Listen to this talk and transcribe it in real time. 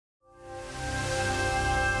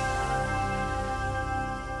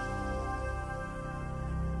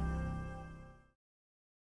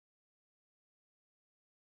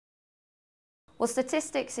Well,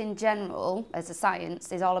 statistics in general, as a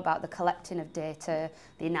science, is all about the collecting of data,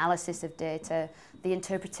 the analysis of data, the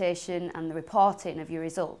interpretation and the reporting of your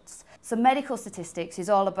results. So medical statistics is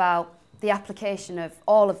all about the application of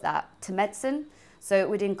all of that to medicine. So it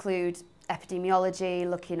would include epidemiology,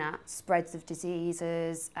 looking at spreads of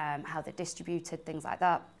diseases, how they're distributed, things like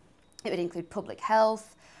that. It would include public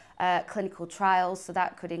health, clinical trials, so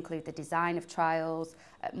that could include the design of trials,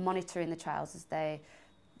 monitoring the trials as they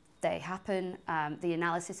happen, the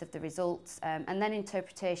analysis of the results, and then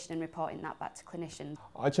interpretation and reporting that back to clinicians.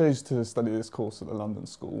 I chose to study this course at the London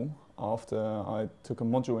School after I took a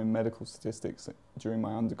module in medical statistics during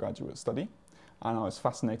my undergraduate study, and I was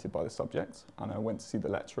fascinated by the subject, and I went to see the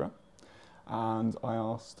lecturer and I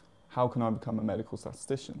asked, how can I become a medical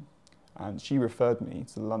statistician? And she referred me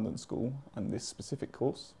to the London School and this specific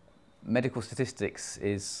course. Medical statistics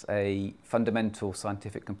is a fundamental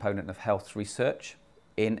scientific component of health research.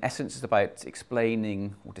 In essence, it's about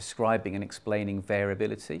explaining or describing and explaining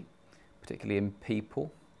variability, particularly in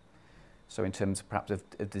people. So in terms perhaps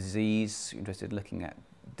of disease, you're interested in looking at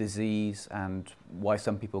disease and why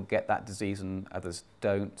some people get that disease and others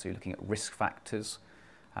don't. So you're looking at risk factors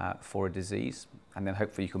for a disease, and then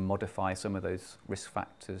hopefully you can modify some of those risk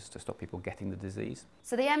factors to stop people getting the disease.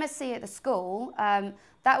 So the MSc at the school,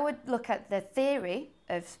 that would look at the theory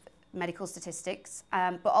of medical statistics,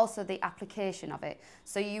 but also the application of it.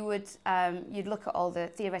 So you would you'd look at all the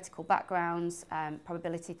theoretical backgrounds,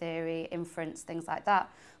 probability theory, inference, things like that.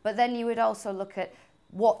 But then you would also look at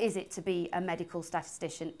what is it to be a medical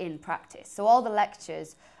statistician in practice. So all the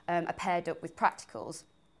lectures are paired up with practicals.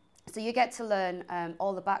 So you get to learn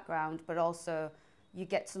all the background, but also you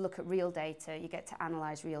get to look at real data, you get to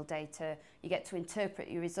analyse real data, you get to interpret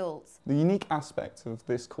your results. The unique aspect of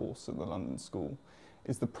this course at the London School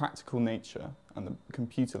is the practical nature and the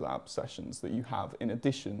computer lab sessions that you have in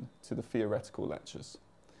addition to the theoretical lectures.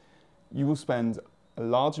 You will spend a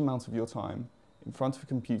large amount of your time in front of a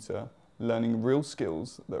computer learning real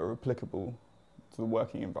skills that are applicable to the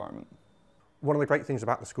working environment. One of the great things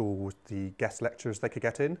about the school was the guest lecturers they could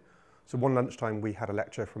get in. So one lunchtime we had a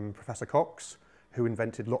lecture from Professor Cox, who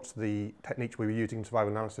invented lots of the techniques we were using in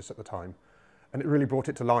survival analysis at the time. And it really brought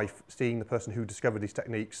it to life, seeing the person who discovered these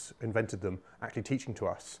techniques, invented them, actually teaching to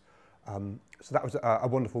us. So that was a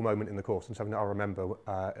wonderful moment in the course and something that I'll remember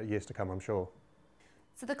years to come, I'm sure.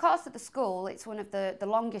 So the course at the school, it's one of the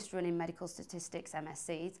longest running medical statistics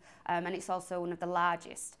MScs, and it's also one of the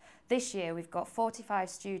largest. This year we've got 45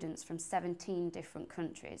 students from 17 different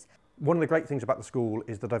countries. One of the great things about the school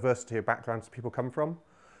is the diversity of backgrounds people come from.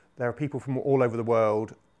 There are people from all over the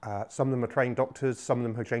world. Some of them are trained doctors, some of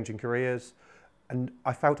them are changing careers. And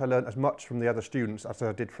I felt I learned as much from the other students as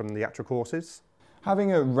I did from the actual courses.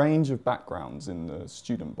 Having a range of backgrounds in the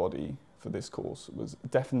student body for this course was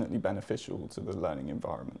definitely beneficial to the learning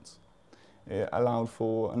environment. It allowed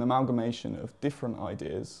for an amalgamation of different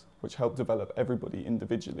ideas which helped develop everybody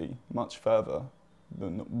individually much further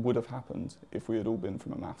than would have happened if we had all been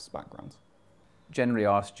from a maths background. Generally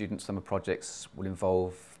our student summer projects will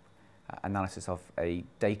involve analysis of a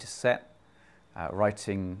data set,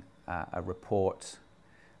 writing a report.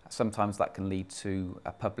 Sometimes that can lead to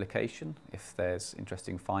a publication if there's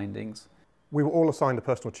interesting findings. We were all assigned a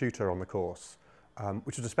personal tutor on the course,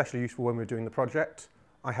 which was especially useful when we were doing the project.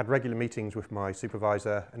 I had regular meetings with my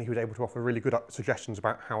supervisor and he was able to offer really good suggestions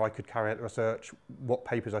about how I could carry out the research, what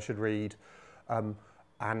papers I should read,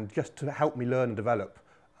 and just to help me learn and develop.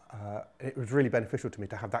 It was really beneficial to me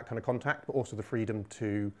to have that kind of contact, but also the freedom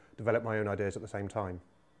to develop my own ideas at the same time.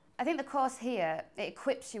 I think the course here, it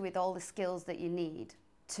equips you with all the skills that you need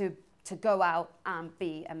to go out and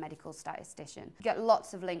be a medical statistician. You get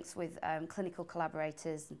lots of links with clinical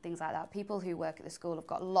collaborators and things like that. People who work at the school have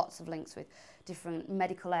got lots of links with different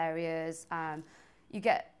medical areas. You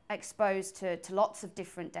get exposed to lots of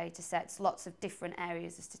different data sets, lots of different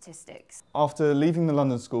areas of statistics. After leaving the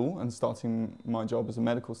London School and starting my job as a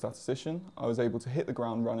medical statistician, I was able to hit the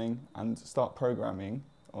ground running and start programming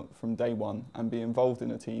from day one and be involved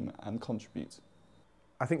in a team and contribute.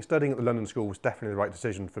 I think studying at the London School was definitely the right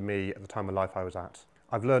decision for me at the time of life I was at.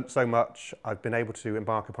 I've learnt so much, I've been able to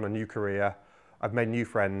embark upon a new career, I've made new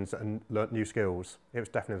friends and learnt new skills. It was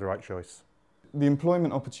definitely the right choice. The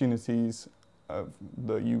employment opportunities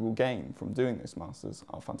that you will gain from doing this Masters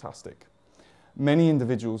are fantastic. Many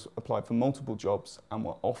individuals applied for multiple jobs and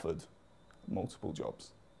were offered multiple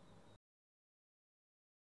jobs.